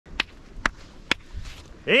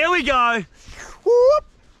Here we go.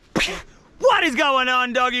 Whoop. What is going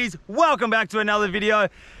on, doggies? Welcome back to another video.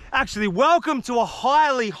 Actually, welcome to a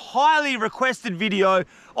highly requested video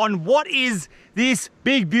on what is this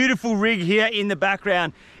big, beautiful rig here in the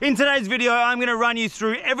background. In today's video, I'm gonna run you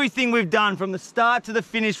through everything we've done from the start to the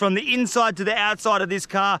finish, from the inside to the outside of this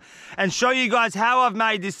car, and show you guys how I've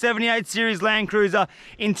made this 78 Series Land Cruiser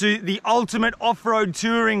into the ultimate off-road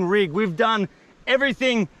touring rig. We've done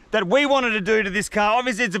everything that we wanted to do to this car.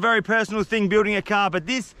 Obviously, it's a very personal thing building a car, but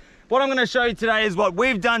what I'm gonna show you today is what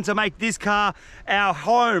we've done to make this car our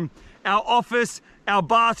home, our office, our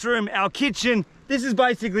bathroom, our kitchen. This is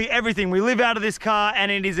basically everything. We live out of this car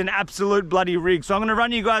and it is an absolute bloody rig. So I'm gonna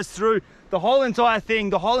run you guys through the whole entire thing,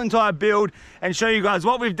 the whole entire build, and show you guys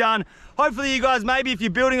what we've done. Hopefully you guys, maybe if you're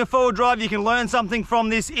building a four-wheel drive, you can learn something from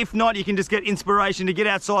this. If not, you can just get inspiration to get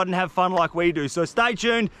outside and have fun like we do. So stay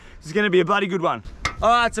tuned, this is gonna be a bloody good one. All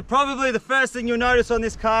right, so probably the first thing you'll notice on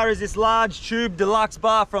this car is this large tube deluxe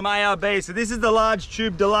bar from ARB. So this is the large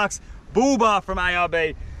tube deluxe bull bar from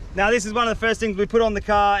ARB. Now this is one of the first things we put on the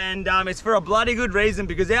car, and it's for a bloody good reason,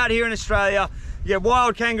 because out here in Australia, you get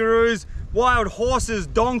wild kangaroos, wild horses,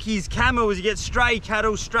 donkeys, camels, you get stray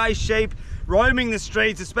cattle, stray sheep roaming the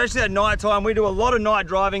streets, especially at night time. We do a lot of night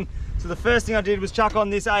driving. So the first thing I did was chuck on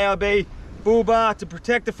this ARB bull bar to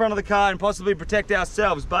protect the front of the car and possibly protect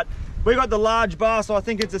ourselves. But we got the large bar, so I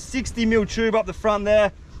think it's a 60mm tube up the front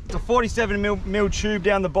there. It's a 47mm tube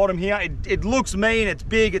down the bottom here. It looks mean, it's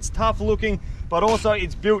big, it's tough looking, but also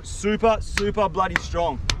it's built super bloody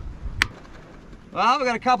strong. Well, we've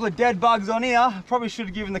got a couple of dead bugs on here. Probably should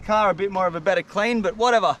have given the car a bit more of a better clean, but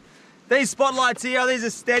whatever. These spotlights here, these are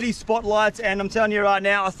steady spotlights, and I'm telling you right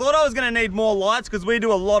now, I thought I was gonna need more lights because we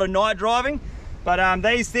do a lot of night driving, but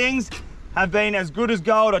these things have been as good as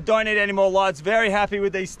gold. I don't need any more lights. Very happy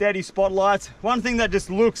with these steady spotlights. One thing that just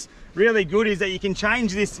looks really good is that you can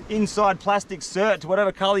change this inside plastic cert to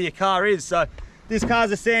whatever color your car is. So this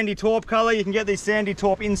car's a sandy taupe color. You can get these sandy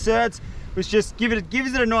taupe inserts, which just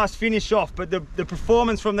gives it a nice finish off. But the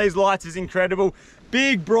performance from these lights is incredible.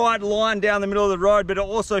 Big bright line down the middle of the road, but it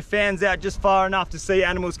also fans out just far enough to see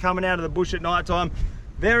animals coming out of the bush at night time.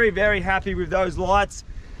 Very happy with those lights.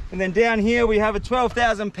 And then down here we have a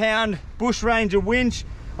 12,000 pound Bush Ranger winch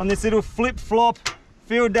on this little flip-flop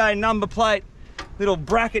field day number plate little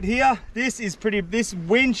bracket here. This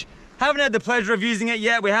winch, haven't had the pleasure of using it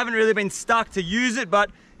yet. We haven't really been stuck to use it,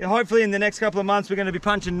 but hopefully in the next couple of months we're going to be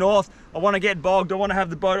punching north. I want to get bogged, I want to have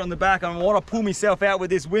the boat on the back, I want to pull myself out with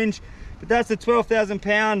this winch. But that's the 12,000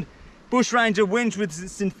 pound Bush Ranger winch with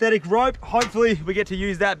synthetic rope. Hopefully we get to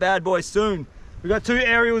use that bad boy soon. We've got two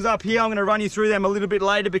aerials up here. I'm going to run you through them a little bit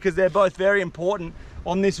later because they're both very important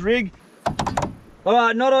on this rig. All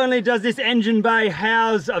right, not only does this engine bay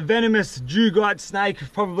house a venomous dugite snake,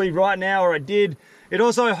 probably right now, or it did, it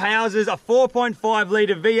also houses a 4.5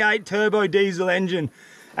 litre V8 turbo diesel engine.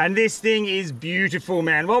 And this thing is beautiful,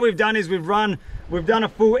 man. What we've done is we've done a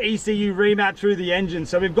full ECU remap through the engine.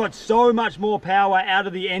 So we've got so much more power out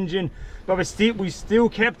of the engine, but we still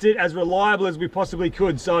kept it as reliable as we possibly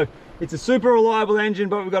could. So it's a super reliable engine,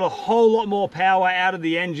 but we've got a whole lot more power out of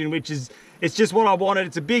the engine, it's just what I wanted.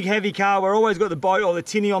 It's a big, heavy car. We're always got the boat or the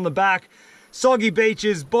tinny on the back. Soggy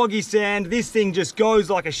beaches, boggy sand. This thing just goes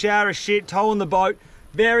like a shower of shit, towing the boat.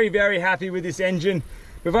 Very happy with this engine.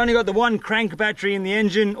 We've only got the one crank battery in the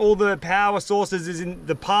engine. All the power sources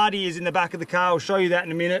the party is in the back of the car. I'll show you that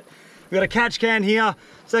in a minute. We've got a catch can here,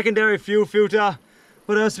 secondary fuel filter.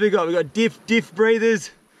 What else have we got? We've got diff breathers.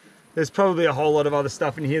 There's probably a whole lot of other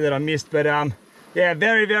stuff in here that I missed, but yeah,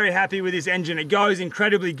 very happy with this engine. It goes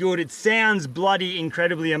incredibly good. It sounds bloody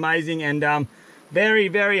incredibly amazing, and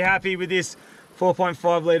very happy with this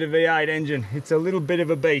 4.5 litre V8 engine. It's a little bit of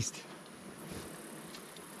a beast.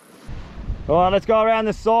 All right, let's go around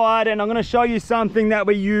the side, and I'm going to show you something that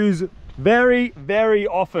we use very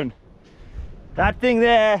often. That thing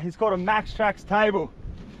there is called a MaxTrax table.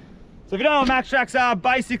 So if you don't know what MaxTrax are,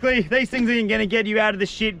 basically these things are going to get you out of the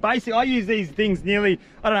shit. Basically, I use these things nearly,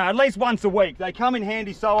 I don't know, at least once a week. They come in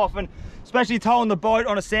handy so often, especially towing the boat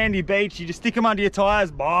on a sandy beach. You just stick them under your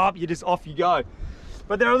tires, bop, you just off you go.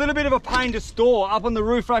 But they're a little bit of a pain to store. Up on the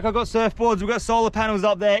roof rack, I've got surfboards, we've got solar panels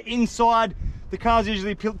up there. Inside, the car's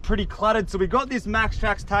usually pretty cluttered. So we got this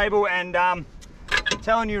MaxTrax table, and I'm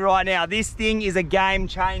telling you right now, this thing is a game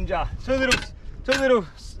changer. Two little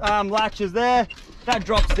latches there. That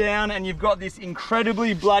drops down and you've got this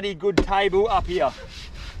incredibly bloody good table up here.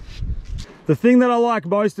 The thing that I like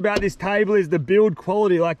most about this table is the build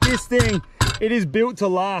quality. Like this thing, it is built to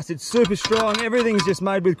last. It's super strong. Everything's just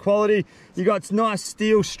made with quality. You got nice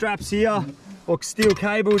steel straps here, or steel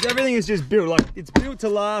cables. Everything is just built, like it's built to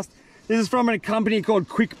last. This is from a company called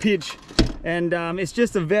Quick Pitch, and it's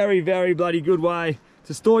just a very, very bloody good way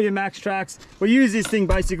to store your max tracks. We use this thing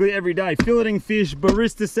basically every day. Filleting fish,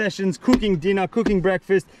 barista sessions, cooking dinner, cooking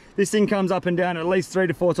breakfast. This thing comes up and down at least 3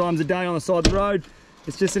 to 4 times a day on the side of the road.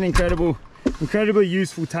 It's just an incredibly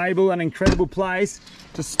useful table, an incredible place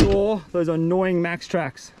to store those annoying max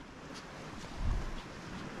tracks.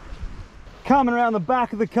 Coming around the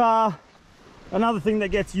back of the car, another thing that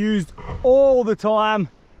gets used all the time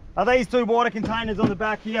are these 2 water containers on the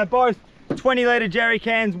back here, both 20 litre jerry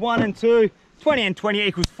cans, 1 and 2. 20 and 20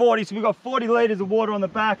 equals 40, so we've got 40 litres of water on the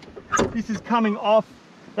back. This is coming off,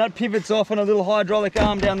 that pivots off on a little hydraulic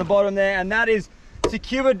arm down the bottom there, and that is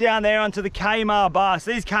secured down there onto the KLARMANN bar.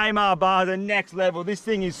 So these KLARMANN bars are next level. This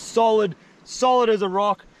thing is solid as a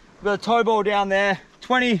rock. We've got a tow ball down there,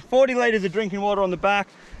 40 litres of drinking water on the back,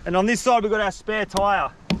 and on this side we've got our spare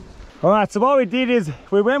tyre. All right, so what we did is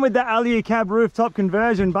we went with the Alu cab rooftop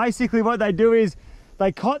conversion. Basically what they do is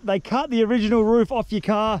they cut the original roof off your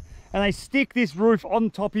car and they stick this roof on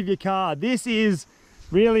top of your car. This is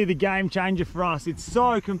really the game changer for us. It's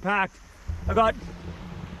so compact. I've got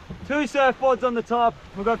 2 surfboards on the top.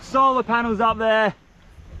 We've got solar panels up there.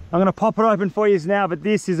 I'm gonna pop it open for you now, but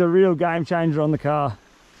this is a real game changer on the car.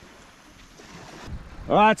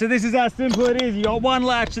 All right, so this is how simple it is. You got 1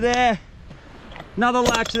 latch there, another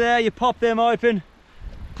latch there. You pop them open,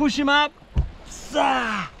 push them up.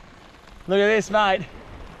 Look at this, mate.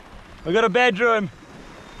 We've got a bedroom.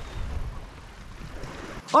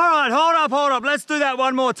 All right, hold up. Let's do that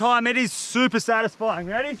one more time. It is super satisfying.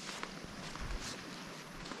 Ready?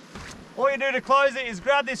 All you do to close it is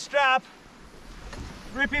grab this strap,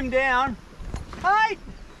 rip him down. Hey!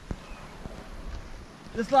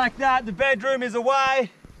 Just like that, the bedroom is away.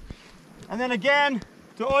 And then again,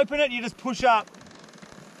 to open it, you just push up.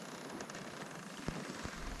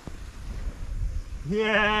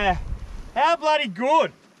 Yeah, how bloody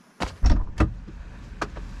good.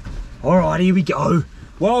 All right, here we go.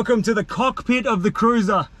 Welcome to the cockpit of the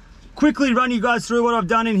cruiser. Quickly run you guys through what I've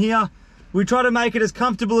done in here. We try to make it as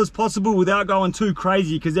comfortable as possible without going too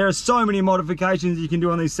crazy, because there are so many modifications you can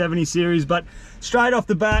do on these 70 series. But straight off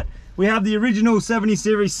the bat, we have the original 70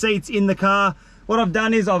 series seats in the car. What I've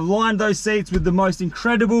done is I've lined those seats with the most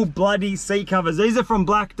incredible bloody seat covers. These are from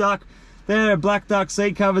Black Duck. They're Black Duck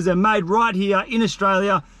seat covers. They're made right here in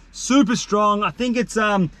Australia. Super strong. I think it's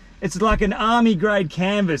like an army grade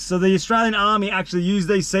canvas. So the Australian Army actually use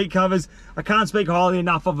these seat covers. I can't speak highly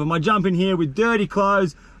enough of them. I jump in here with dirty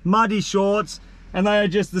clothes, muddy shorts, and they are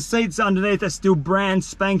just, the seats underneath are still brand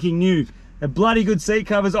spanking new. They're bloody good seat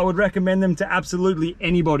covers. I would recommend them to absolutely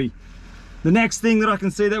anybody. The next thing that I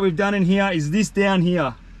can see that we've done in here is this down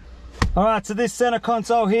here. All right, so this center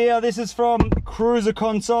console here, this is from Cruiser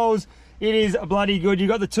Consoles. It is bloody good. You've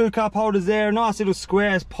got the 2 cup holders there, a nice little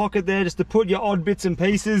square pocket there just to put your odd bits and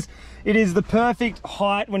pieces. It is the perfect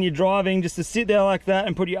height when you're driving, just to sit there like that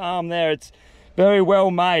and put your arm there. It's very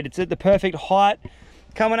well made. It's at the perfect height.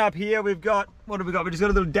 Coming up here, we've got, what have we got? We've just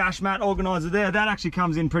got a little dash mat organizer there. That actually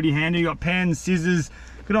comes in pretty handy. You've got pens, scissors,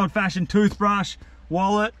 good old fashioned toothbrush,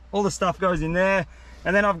 wallet, all the stuff goes in there.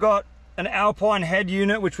 And then I've got an Alpine head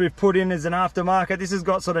unit, which we've put in as an aftermarket. This has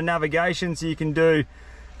got sort of navigation, so you can do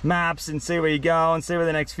maps and see where you go and see where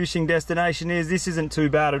the next fishing destination is. This isn't too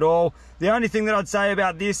bad at all. The only thing that I'd say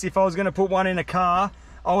about this, if I was going to put one in a car,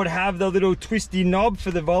 I would have the little twisty knob for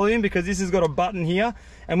the volume, because this has got a button here,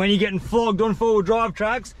 and when you're getting flogged on 4-wheel drive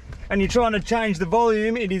tracks and you're trying to change the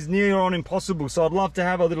volume, it is near on impossible. So I'd love to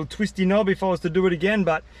have a little twisty knob if I was to do it again,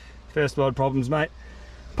 but first world problems, mate.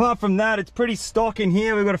 Apart from that, it's pretty stock in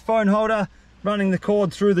here. We've got a phone holder running the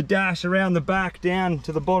cord through the dash, around the back, down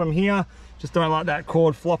to the bottom here. Just don't like that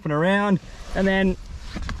cord flopping around. And then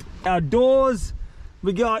our doors,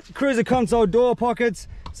 we got cruiser console door pockets,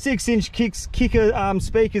 6-inch kicker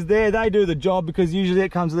speakers there. They do the job, because usually it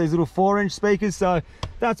comes with these little 4-inch speakers, so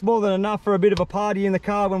that's more than enough for a bit of a party in the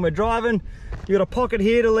car when we're driving. You got a pocket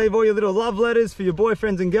here to leave all your little love letters for your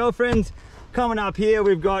boyfriends and girlfriends. Coming up here,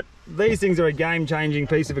 we've got, these things are a game-changing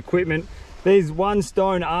piece of equipment. These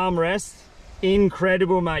 1-stone armrests,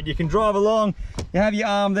 incredible, mate. You can drive along, you have your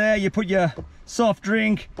arm there, you put your soft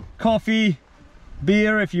drink, coffee,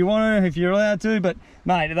 beer if you want to, if you're allowed to, but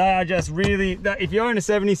mate, they are just really, if you own a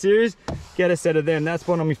 70 series, get a set of them. That's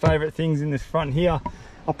one of my favorite things in this front here,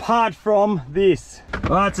 apart from this.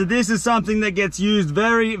 All right, so this is something that gets used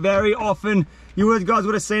very, very often. You guys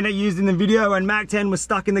would have seen it used in the video when Mac 10 was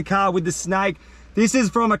stuck in the car with the snake. This is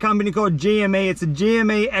from a company called GME. It's a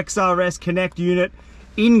GME XRS Connect unit.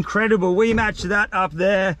 Incredible. We matched that up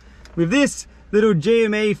there with this little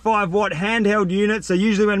GME 5-watt handheld unit. So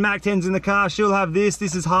usually when Mac 10's in the car, she'll have this.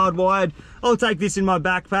 This is hardwired. I'll take this in my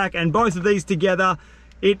backpack, and both of these together,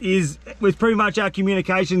 it is with pretty much our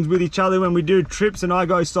communications with each other when we do trips and I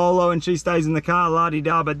go solo and she stays in the car,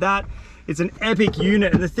 la-di-da. But that, it's an epic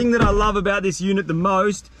unit. And the thing that I love about this unit the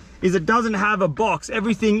most is it doesn't have a box.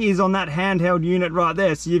 Everything is on that handheld unit right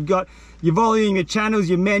there. So you've got your volume, your channels,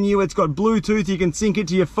 your menu. It's got Bluetooth. You can sync it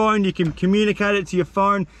to your phone. You can communicate it to your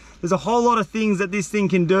phone. There's a whole lot of things that this thing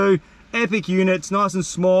can do. Epic unit, it's nice and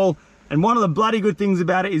small. And one of the bloody good things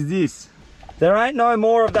about it is this. There ain't no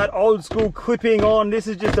more of that old school clipping on. This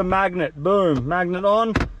is just a magnet. Boom, magnet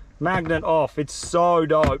on, magnet off. It's so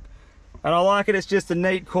dope. And I like it, it's just a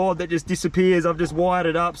neat cord that just disappears. I've just wired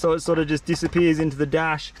it up so it sort of just disappears into the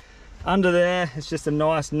dash. Under there, it's just a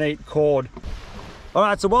nice, neat cord. All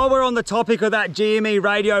right, so while we're on the topic of that GME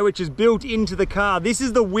radio, which is built into the car, this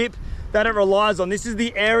is the whip that it relies on. This is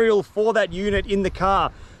the aerial for that unit in the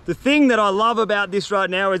car. The thing that I love about this right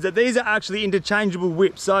now is that these are actually interchangeable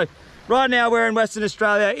whips. So right now we're in Western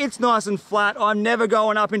Australia, it's nice and flat. I'm never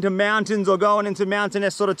going up into mountains or going into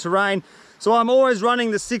mountainous sort of terrain. So I'm always running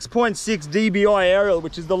the 6.6 dBi aerial,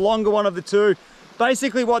 which is the longer one of the two.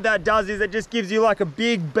 Basically what that does is it just gives you like a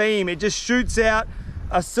big beam. It just shoots out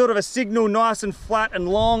a sort of a signal nice and flat and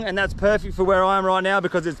long, and that's perfect for where I am right now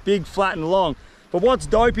because it's big, flat and long. But what's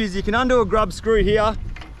dope is you can undo a grub screw here.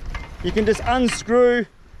 You can just unscrew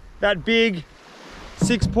that big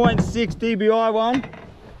 6.6 dBi one,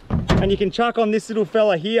 and you can chuck on this little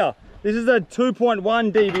fella here. This is a 2.1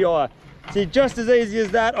 dBi. See, just as easy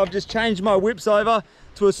as that, I've just changed my whips over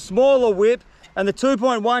to a smaller whip. And the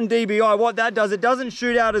 2.1 dBi, what that does, it doesn't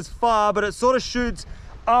shoot out as far, but it sort of shoots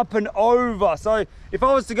up and over. So if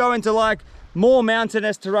I was to go into like more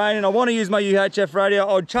mountainous terrain and I want to use my UHF radio,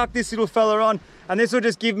 I'll chuck this little fella on, and this will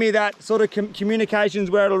just give me that sort of communications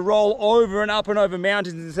where it'll roll over and over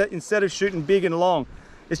mountains instead of shooting big and long.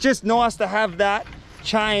 It's just nice to have that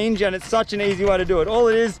change, and it's such an easy way to do it. All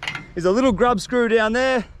it is a little grub screw down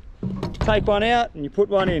there, take one out and you put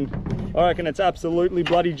one in. I reckon it's absolutely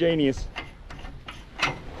bloody genius.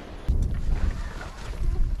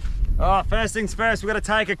 Oh, first things first, we've got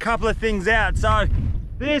to take a couple of things out. So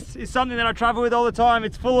this is something that I travel with all the time.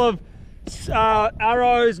 It's full of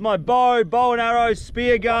arrows, my bow and arrows,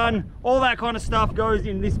 spear gun, all that kind of stuff goes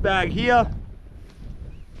in this bag here.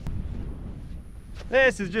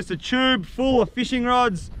 This is just a tube full of fishing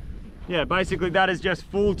rods. Yeah, basically that is just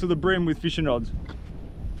full to the brim with fishing rods.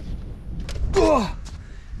 Oh,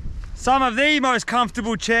 some of the most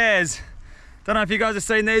comfortable chairs. Don't know if you guys have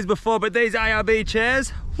seen these before, but these ARB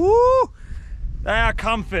chairs, whoo, they are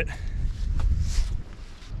comfort.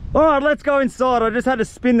 All right, let's go inside. I just had to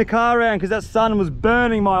spin the car around because that sun was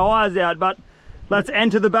burning my eyes out, but let's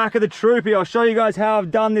enter the back of the Troopy. I'll show you guys how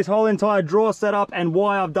I've done this whole entire drawer setup and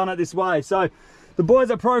why I've done it this way. So the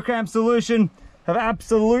boys at ProCram Solution have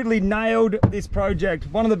absolutely nailed this project.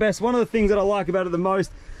 One of the things that I like about it the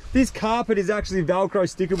most, this carpet is actually Velcro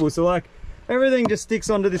stickable. So like everything just sticks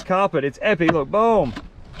onto this carpet. It's epic. Look, boom,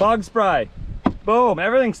 bug spray, boom,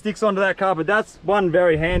 everything sticks onto that carpet. That's one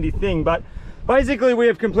very handy thing. But basically we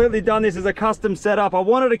have completely done this as a custom setup. I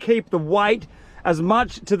wanted to keep the weight as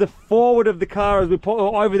much to the forward of the car as we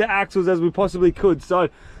or over the axles as we possibly could. So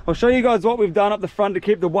I'll show you guys what we've done up the front to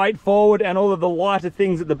keep the weight forward and all of the lighter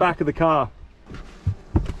things at the back of the car.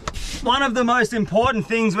 One of the most important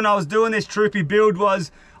things when I was doing this Troopy build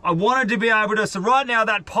was I wanted to be able to, so right now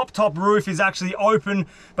that pop top roof is actually open,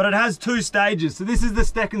 but it has two stages. So this is the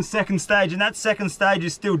second stage, and that second stage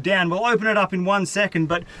is still down. We'll open it up in 1 second,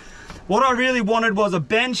 but what I really wanted was a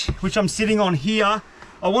bench, which I'm sitting on here.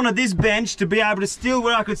 I wanted this bench to be able to still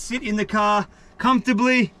where I could sit in the car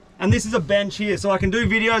comfortably, and this is a bench here, so I can do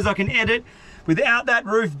videos, I can edit without that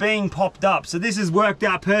roof being popped up. So this has worked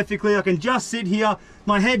out perfectly. I can just sit here,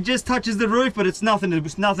 my head just touches the roof, but it's nothing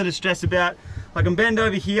to stress about. I can bend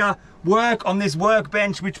over here, work on this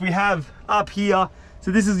workbench which we have up here.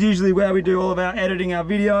 So this is usually where we do all of our editing, our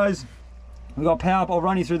videos. We've got power, I'll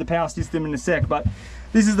run you through the power system in a sec, but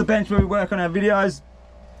this is the bench where we work on our videos.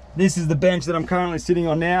 This is the bench that I'm currently sitting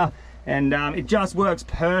on now, and it just works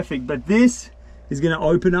perfect. But this is gonna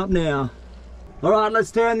open up now. All right,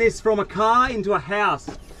 let's turn this from a car into a house.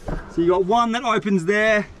 So you got one that opens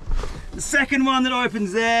there, the second one that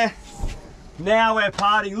opens there. Now we're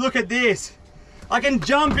partying. Look at this. I can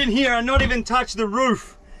jump in here and not even touch the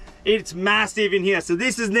roof. It's massive in here. So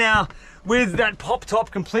this is now with that pop top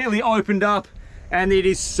completely opened up, and it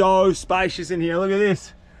is so spacious in here. Look at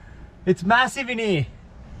this. It's massive in here.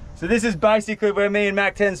 So this is basically where me and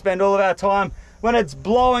Mac 10 spend all of our time. when it's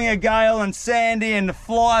blowing a gale and sandy and the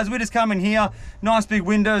flies, we just come in here. Nice big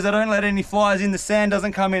windows, I don't let any flies in, the sand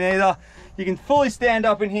doesn't come in either. You can fully stand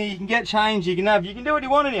up in here, you can get changed, you can do what you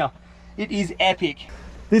want in here. It is epic.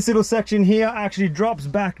 This little section here actually drops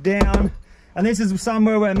back down, and this is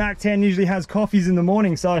somewhere where Mac 10 usually has coffees in the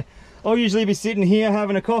morning. So I'll usually be sitting here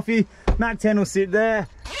having a coffee. Mac 10 will sit there.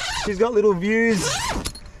 She's got little views.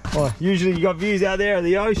 Well, usually you got views out there of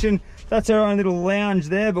the ocean. That's our own little lounge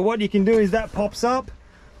there. But what you can do is that pops up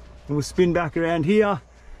and we'll spin back around here.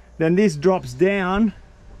 Then this drops down,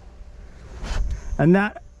 and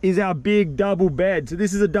that is our big double bed. So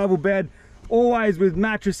this is a double bed, always with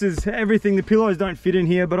mattresses, everything. The pillows don't fit in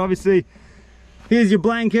here, but obviously here's your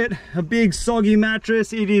blanket, a big soggy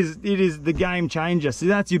mattress. It is the game changer. So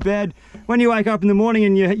that's your bed. When you wake up in the morning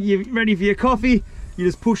and you're ready for your coffee, you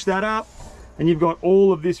just push that up and you've got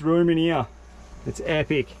all of this room in here. It's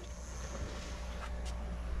epic.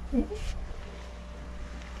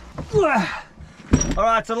 All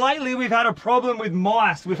right, so lately we've had a problem with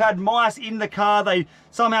mice. We've had mice in the car. They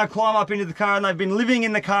somehow climb up into the car and they've been living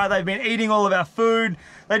in the car. They've been eating all of our food.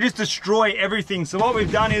 They just destroy everything. So what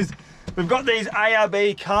we've done is we've got these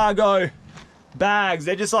ARB cargo bags.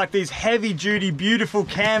 They're just like these heavy duty, beautiful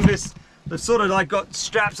canvas. They've sort of like got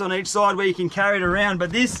straps on each side where you can carry it around.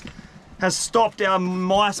 But this has stopped our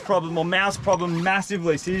mice problem or mouse problem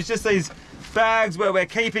massively. So it's just these bags where we're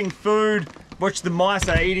keeping food which the mice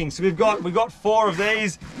are eating. So we've got 4 of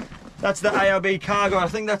these. That's the ARB cargo. I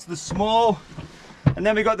think that's the small. And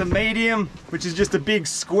then we got the medium, which is just a big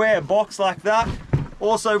square box like that.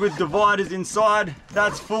 Also with dividers inside.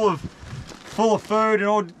 That's full of food and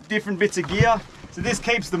all different bits of gear. So this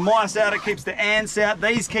keeps the mice out, it keeps the ants out.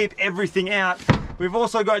 These keep everything out. We've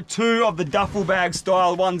also got 2 of the duffel bag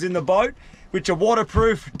style ones in the boat, which are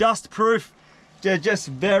waterproof, dust proof. They're just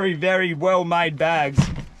very, very well made bags.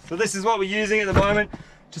 So this is what we're using at the moment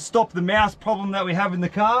to stop the mouse problem that we have in the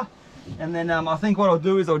car. And then I think what I'll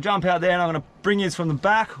do is I'll jump out there and I'm going to bring you from the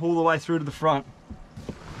back all the way through to the front.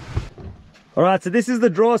 All right, so this is the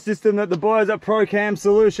draw system that the boys at ProCam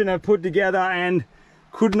Solution have put together, and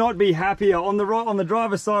could not be happier. On the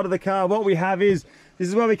driver's side of the car, what we have is, this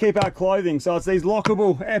is where we keep our clothing. So it's these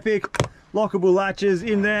lockable, epic lockable latches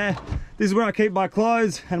in there. This is where I keep my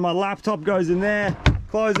clothes, and my laptop goes in there.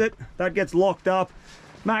 Close it, that gets locked up.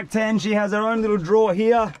 Mac 10, she has her own little drawer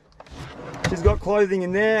here. She's got clothing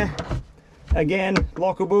in there. Again,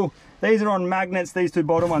 lockable. These are on magnets, these 2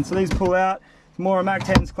 bottom ones. So these pull out. More of Mac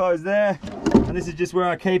 10's clothes there. And this is just where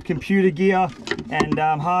I keep computer gear and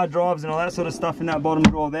hard drives and all that sort of stuff in that bottom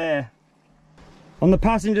drawer there. On the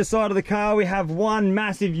passenger side of the car, we have one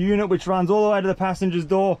massive unit which runs all the way to the passenger's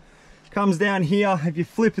door. Comes down here. If you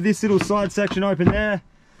flip this little side section open there,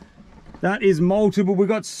 that is multiple. We've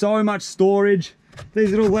got so much storage.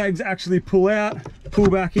 These little legs actually pull out, pull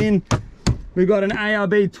back in. We've got an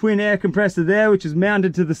ARB twin air compressor there, which is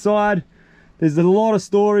mounted to the side. There's a lot of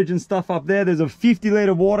storage and stuff up there. There's a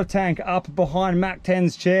 50-litre water tank up behind Mac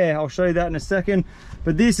 10's chair. I'll show you that in a second.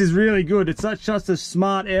 But this is really good. It's such a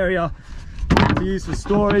smart area to use for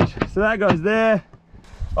storage. So that goes there.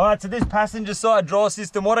 All right, so this passenger side drawer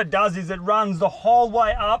system, what it does is it runs the whole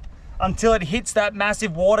way up until it hits that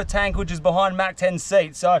massive water tank, which is behind Mac 10's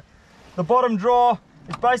seat. So the bottom drawer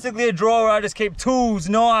is basically a drawer where I just keep tools,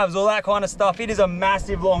 knives, all that kind of stuff. It is a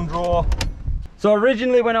massive long drawer. So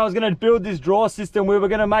originally when I was going to build this drawer system, we were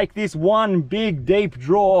going to make this one big deep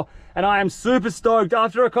drawer, and I am super stoked.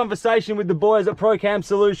 After a conversation with the boys at ProCam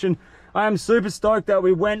Solution, I am super stoked that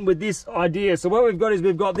we went with this idea. So what we've got is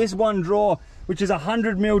we've got this one drawer which is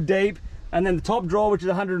 100 mil deep, and then the top drawer which is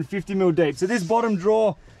 150 mil deep. So this bottom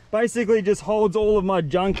drawer basically just holds all of my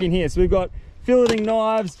junk in here. So we've got filleting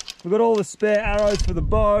knives, we've got all the spare arrows for the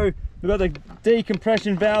bow, we've got the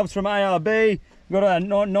decompression valves from ARB, we've got our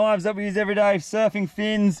knives that we use every day, surfing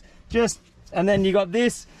fins, and then you got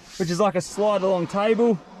this, which is like a slide along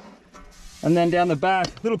table. And then down the back,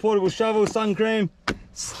 little portable shovel, sun cream,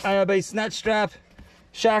 ARB snatch strap,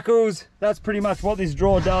 shackles. That's pretty much what this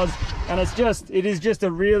drawer does. And it is just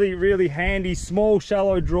a really, really handy, small,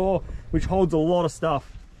 shallow drawer, which holds a lot of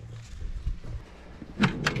stuff.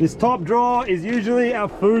 This top drawer is usually our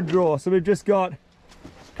food drawer. So we've just got a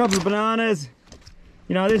couple of bananas.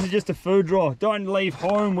 You know, this is just a food drawer. Don't leave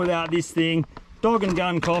home without this thing. Dog and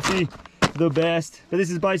gun coffee, the best. But this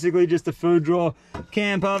is basically just a food drawer.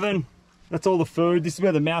 Camp oven, that's all the food. This is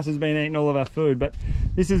where the mouse has been eating all of our food, but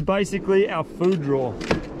this is basically our food drawer.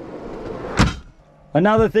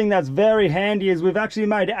 Another thing that's very handy is we've actually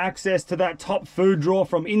made access to that top food drawer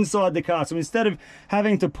from inside the car. So instead of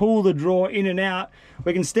having to pull the drawer in and out,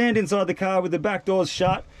 we can stand inside the car with the back doors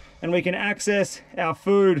shut, and we can access our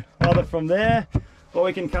food either from there, or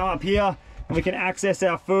we can come up here and we can access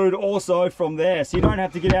our food also from there. So you don't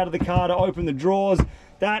have to get out of the car to open the drawers.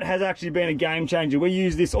 That has actually been a game changer. We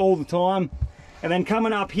use this all the time. And then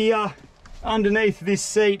coming up here, underneath this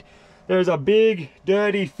seat, there's a big,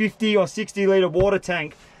 dirty 50 or 60 litre water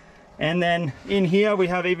tank. And then in here, we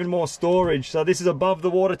have even more storage. So this is above the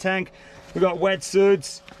water tank. We've got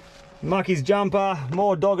wetsuits, Mucky's jumper,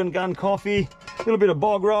 more dog and gun coffee, a little bit of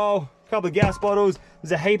bog roll, a couple of gas bottles.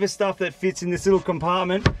 There's a heap of stuff that fits in this little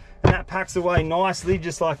compartment, and that packs away nicely,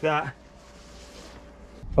 just like that.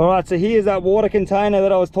 All right, so here's that water container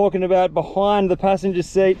that I was talking about behind the passenger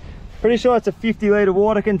seat. Pretty sure it's a 50 litre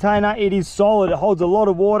water container. It is solid, it holds a lot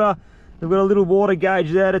of water. We've got a little water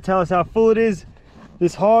gauge there to tell us how full it is.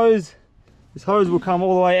 This hose will come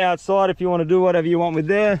all the way outside if you want to do whatever you want with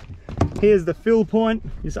there. Here's the fill point.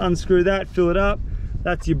 Just unscrew that, fill it up.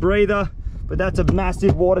 That's your breather, but that's a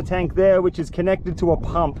massive water tank there, which is connected to a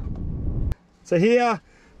pump. So here,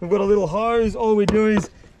 we've got a little hose. All we do is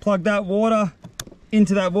plug that water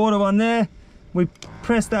into that water one there. We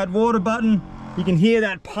press that water button. You can hear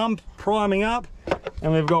that pump priming up,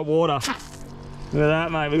 and we've got water. Look at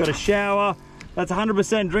that, mate. We've got a shower. That's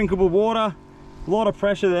 100% drinkable water. A lot of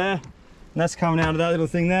pressure there. And that's coming out of that little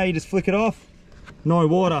thing there. You just flick it off. No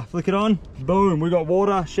water. Flick it on. Boom. We got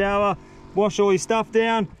water, shower. Wash all your stuff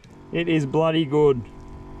down. It is bloody good.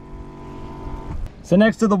 So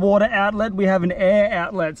next to the water outlet, we have an air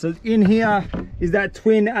outlet. So in here is that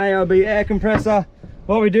twin ARB air compressor.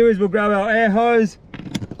 What we do is we'll grab our air hose,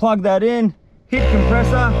 plug that in, hit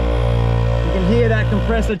compressor. You can hear that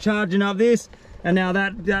compressor charging up this. And now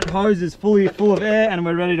that hose is fully full of air, and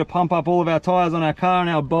we're ready to pump up all of our tires on our car and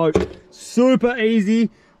our boat. Super easy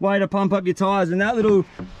way to pump up your tires. And that little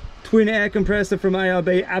twin air compressor from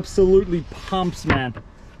ARB absolutely pumps, man.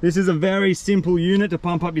 This is a very simple unit to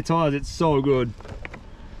pump up your tires. It's so good.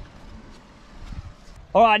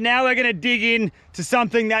 All right, now we're gonna dig in to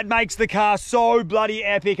something that makes the car so bloody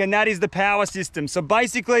epic, and that is the power system. So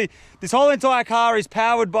basically, this whole entire car is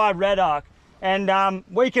powered by REDARC. And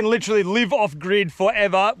we can literally live off grid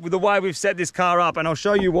forever with the way we've set this car up, and I'll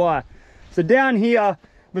show you why. So down here,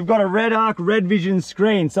 we've got a REDARC Red Vision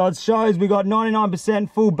screen. So it shows we've got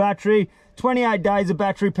 99% full battery, 28 days of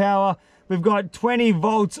battery power. We've got 20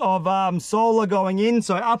 volts of solar going in.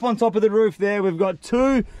 So up on top of the roof there, we've got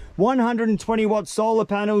two 120 watt solar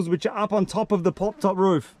panels, which are up on top of the pop-top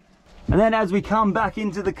roof. And then as we come back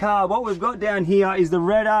into the car, what we've got down here is the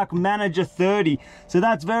REDARC Manager 30. So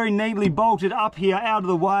that's very neatly bolted up here out of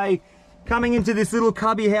the way. Coming into this little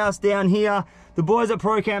cubby house down here, the boys at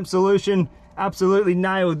ProCamp Solution absolutely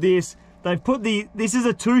nailed this. They've put this is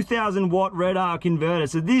a 2000 watt REDARC inverter.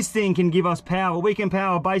 So this thing can give us power. We can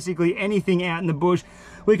power basically anything out in the bush.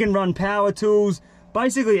 We can run power tools,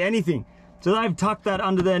 basically anything. So they've tucked that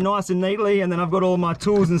under there nice and neatly, and then I've got all my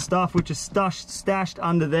tools and stuff which are stashed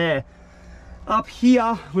under there. Up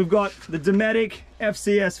here, we've got the Dometic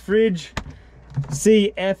FCS fridge,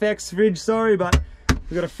 CFX fridge, sorry, but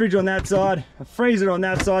we've got a fridge on that side, a freezer on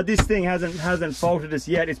that side. This thing hasn't faulted us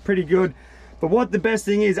yet. It's pretty good. But what the best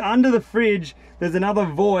thing is, under the fridge, there's another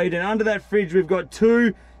void, and under that fridge, we've got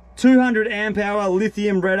two 200 amp hour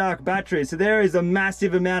lithium REDARC batteries. So there is a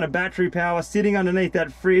massive amount of battery power sitting underneath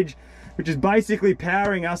that fridge, which is basically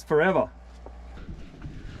powering us forever.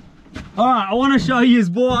 All right, I want to show you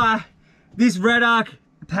why this REDARC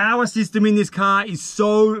power system in this car is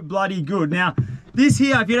so bloody good. Now, this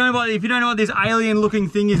here, if you don't know what this alien looking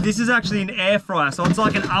thing is, this is actually an air fryer. So it's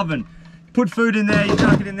like an oven. Put food in there, you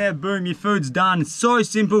chuck it in there, boom, your food's done. It's so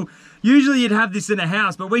simple. Usually you'd have this in a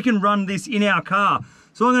house, but we can run this in our car.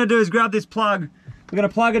 So what I'm gonna do is grab this plug. We're gonna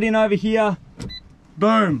plug it in over here.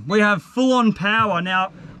 Boom, we have full on power.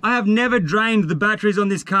 Now, I have never drained the batteries on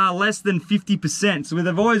this car less than 50%. So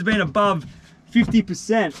they've always been above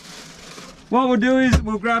 50%. What we'll do is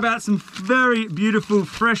we'll grab out some very beautiful,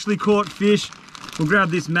 freshly caught fish. We'll grab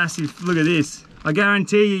this massive, look at this. I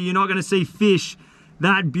guarantee you, you're not gonna see fish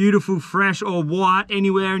that beautiful, fresh or white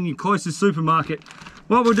anywhere in your closest supermarket.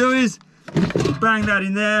 What we'll do is bang that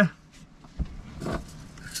in there. A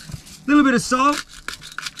little bit of salt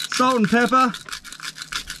and pepper.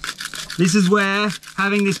 This is where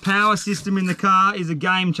having this power system in the car is a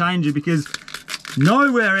game changer, because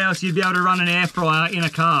nowhere else you'd be able to run an air fryer in a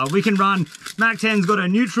car. We can run, Mac 10's got a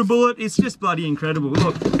NutriBullet. It's just bloody incredible.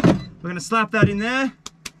 Look, we're gonna slap that in there,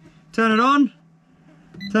 turn it on,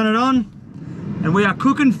 and we are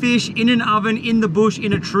cooking fish in an oven in the bush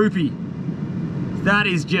in a Troopy.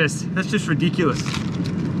 That's just ridiculous.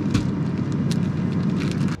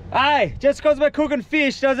 Hey, just because we're cooking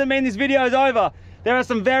fish doesn't mean this video is over. there are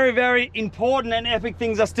some very, very important and epic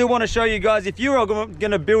things I still want to show you guys. If you're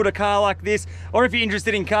going to build a car like this, or if you're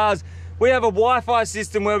interested in cars, we have a Wi-Fi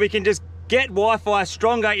system where we can just get Wi-Fi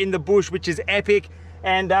stronger in the bush, which is epic.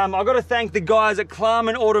 And I've got to thank the guys at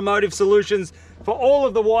KLARMANN Automotive Solutions for all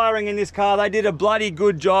of the wiring in this car. They did a bloody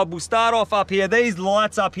good job. We'll start off up here. These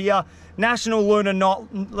lights up here, National Lunar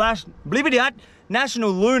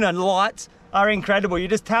lights are incredible. You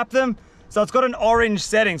just tap them. So it's got an orange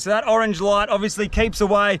setting. So that orange light obviously keeps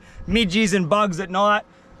away midges and bugs at night.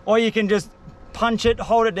 Or you can just punch it,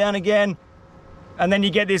 hold it down again, and then you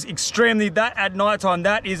get this that at nighttime,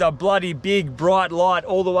 that is a bloody big bright light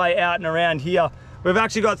all the way out and around here. We've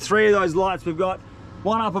actually got 3 of those lights. We've got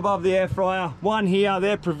one up above the air fryer, one here,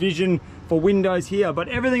 their provision for windows here. But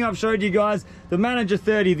everything I've showed you guys, the Manager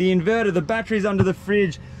 30, the inverter, the batteries under the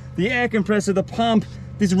fridge, the air compressor, the pump,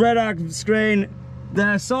 this REDARC screen,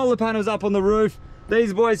 the solar panels up on the roof.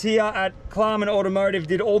 These boys here at KLARMANN Automotive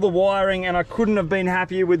did all the wiring, and I couldn't have been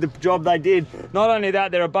happier with the job they did. Not only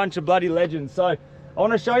that, they're a bunch of bloody legends. So I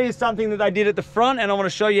want to show you something that they did at the front, and I want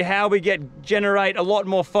to show you how we generate a lot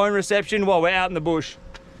more phone reception while we're out in the bush.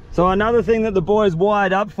 So another thing that the boys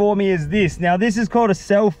wired up for me is this. Now this is called a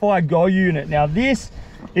Selfie Go unit. Now this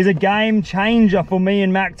is a game changer for me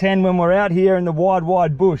and Mac 10 when we're out here in the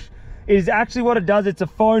wide bush. It is actually what it does, it's a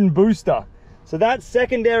phone booster. So that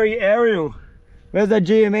secondary aerial, where's that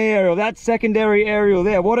GME aerial? That secondary aerial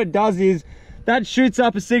there, what it does is that shoots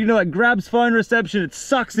up a signal, it grabs phone reception, it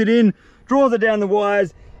sucks it in, draws it down the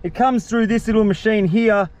wires, it comes through this little machine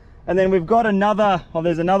here, and then we've got another, oh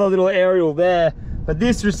there's another little aerial there. But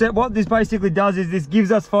what this basically does is this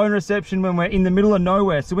gives us phone reception when we're in the middle of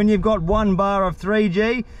nowhere. So when you've got 1 bar of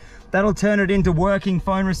 3G, that'll turn it into working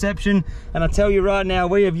phone reception. And I tell you right now,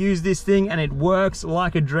 we have used this thing and it works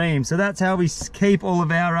like a dream. So that's how we keep all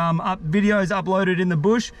of our videos uploaded in the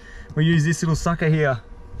bush. We use this little sucker here.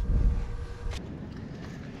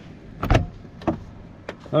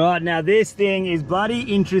 All right, now this thing is bloody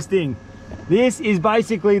interesting. This is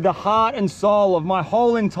basically the heart and soul of my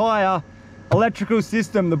whole entire electrical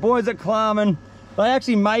system. The boys at KLARMANN, they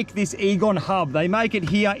actually make this Egon hub. They make it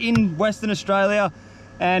here in Western Australia,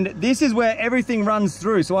 and this is where everything runs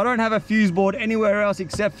through. So I don't have a fuse board anywhere else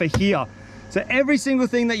except for here. So every single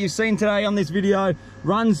thing that you've seen today on this video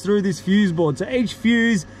runs through this fuse board. So each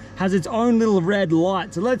fuse has its own little red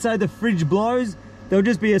light. So let's say the fridge blows, there'll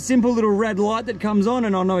just be a simple little red light that comes on,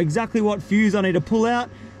 and I'll know exactly what fuse I need to pull out,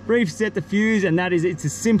 reset the fuse, and it's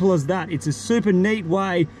as simple as that. It's a super neat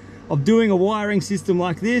way of doing a wiring system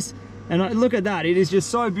like this. And look at that, it is just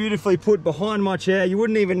so beautifully put behind my chair, you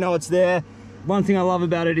wouldn't even know it's there. One thing I love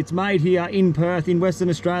about it, it's made here in Perth in Western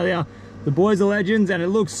Australia. The boys are legends, and it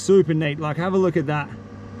looks super neat. Like, have a look at that.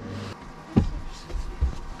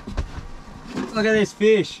 Look at this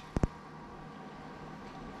fish.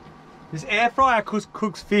 This air fryer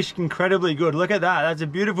cooks fish incredibly good. Look at that, that's a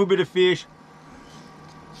beautiful bit of fish.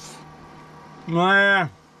 Yeah.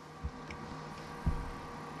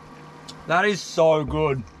 That is so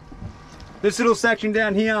good. This little section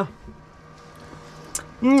down here,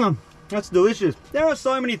 that's delicious. There are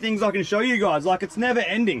so many things I can show you guys, like it's never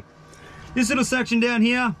ending. This little section down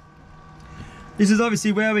here, this is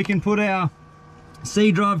obviously where we can put our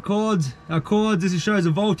C drive cords, This shows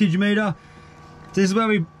a voltage meter. This is where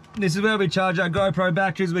we charge our GoPro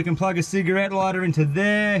batteries. We can plug a cigarette lighter into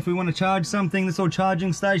there if we want to charge something. That's all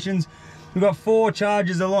charging stations. We've got 4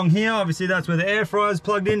 chargers along here. Obviously that's where the air fryer is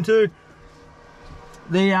plugged into.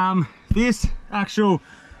 This actual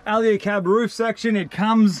Alio cab roof section, it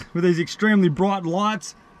comes with these extremely bright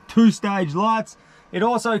lights, 2-stage lights. It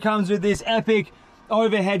also comes with this epic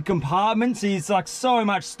overhead compartment, so it's like so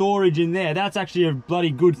much storage in there. That's actually a bloody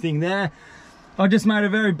good thing there. I just made a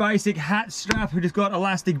very basic hat strap. We just got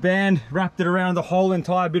elastic band, wrapped it around the whole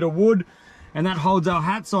entire bit of wood, and that holds our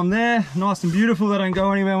hats on there. Nice and beautiful, they don't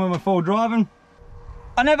go anywhere when we're full driving.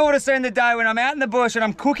 I never would have seen the day when I'm out in the bush and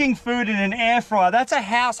I'm cooking food in an air fryer. That's a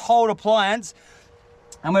household appliance,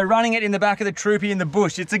 and we're running it in the back of the Troopy in the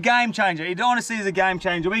bush. It's a game changer. It honestly is a game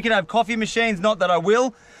changer. We could have coffee machines, not that I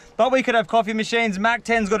will, but we could have coffee machines. Mac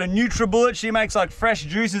 10's got a NutriBullet. She makes like fresh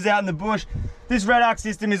juices out in the bush. This REDARC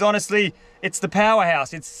system is honestly, it's the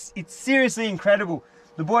powerhouse. It's seriously incredible.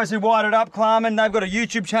 The boys who wired it up, KLARMANN, they've got a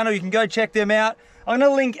YouTube channel. You can go check them out. I'm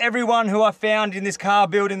gonna link everyone who I found in this car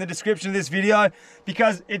build in the description of this video,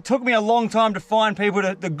 because it took me a long time to find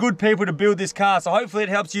the good people to build this car. So hopefully it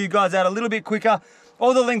helps you guys out a little bit quicker.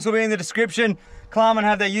 All the links will be in the description. KLARMANN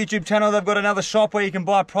have their YouTube channel. They've got another shop where you can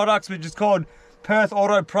buy products, which is called PERTH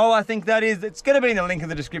Auto Pro, I think that is. It's gonna be in the link in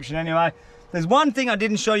the description anyway. There's one thing I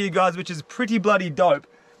didn't show you guys, which is pretty bloody dope.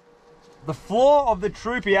 the floor of the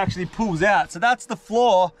Troopy actually pulls out. So that's the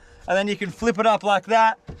floor, and then you can flip it up like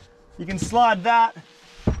that. You can slide that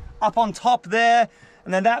up on top there,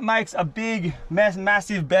 and then that makes a big,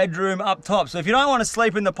 massive bedroom up top. So if you don't want to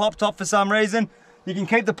sleep in the pop top for some reason, you can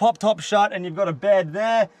keep the pop top shut and you've got a bed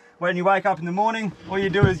there. When you wake up in the morning, all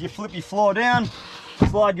you do is you flip your floor down,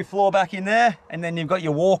 slide your floor back in there, and then you've got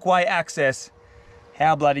your walkway access.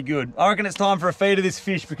 How bloody good. I reckon it's time for a feed of this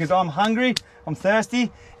fish because I'm hungry, I'm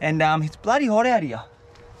thirsty, and it's bloody hot out here.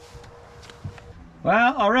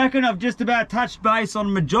 Well, I reckon I've just about touched base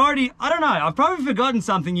on majority. I don't know, I've probably forgotten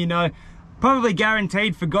something, you know. Probably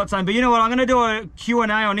guaranteed forgot something, but you know what? I'm gonna do a Q&A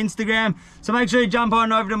on Instagram. So make sure you jump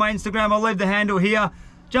on over to my Instagram. I'll leave the handle here.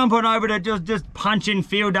 Jump on over to just punch in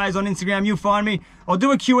field days on Instagram. You'll find me. I'll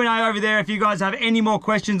do a Q&A over there if you guys have any more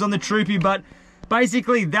questions on the Troopy, but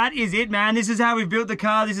basically that is it, man. This is how we built the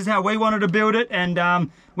car. This is how we wanted to build it, and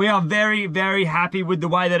we are very, very happy with the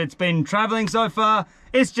way that it's been traveling so far.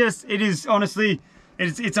 It's honestly,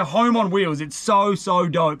 it's a home on wheels. It's so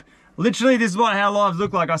dope. Literally, this is how lives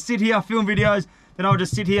look like. I sit here, film videos, then I'll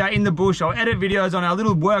just sit here in the bush. I'll edit videos on our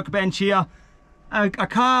little workbench here. A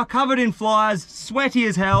car covered in flies, sweaty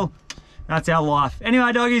as hell. That's our life.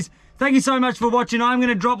 Anyway, doggies, thank you so much for watching. I'm going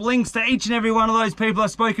to drop links to each and every one of those people I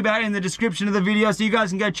spoke about in the description of the video, so you guys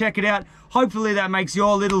can go check it out. Hopefully that makes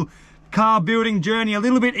your little car building journey a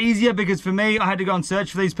little bit easier, because for me, I had to go and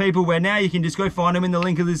search for these people, where now you can just go find them in the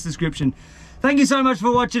link of this description. Thank you so much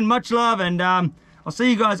for watching. Much love, and I'll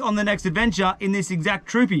see you guys on the next adventure in this exact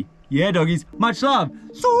Troopy. Yeah, doggies. Much love.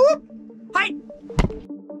 Swoop! Hey!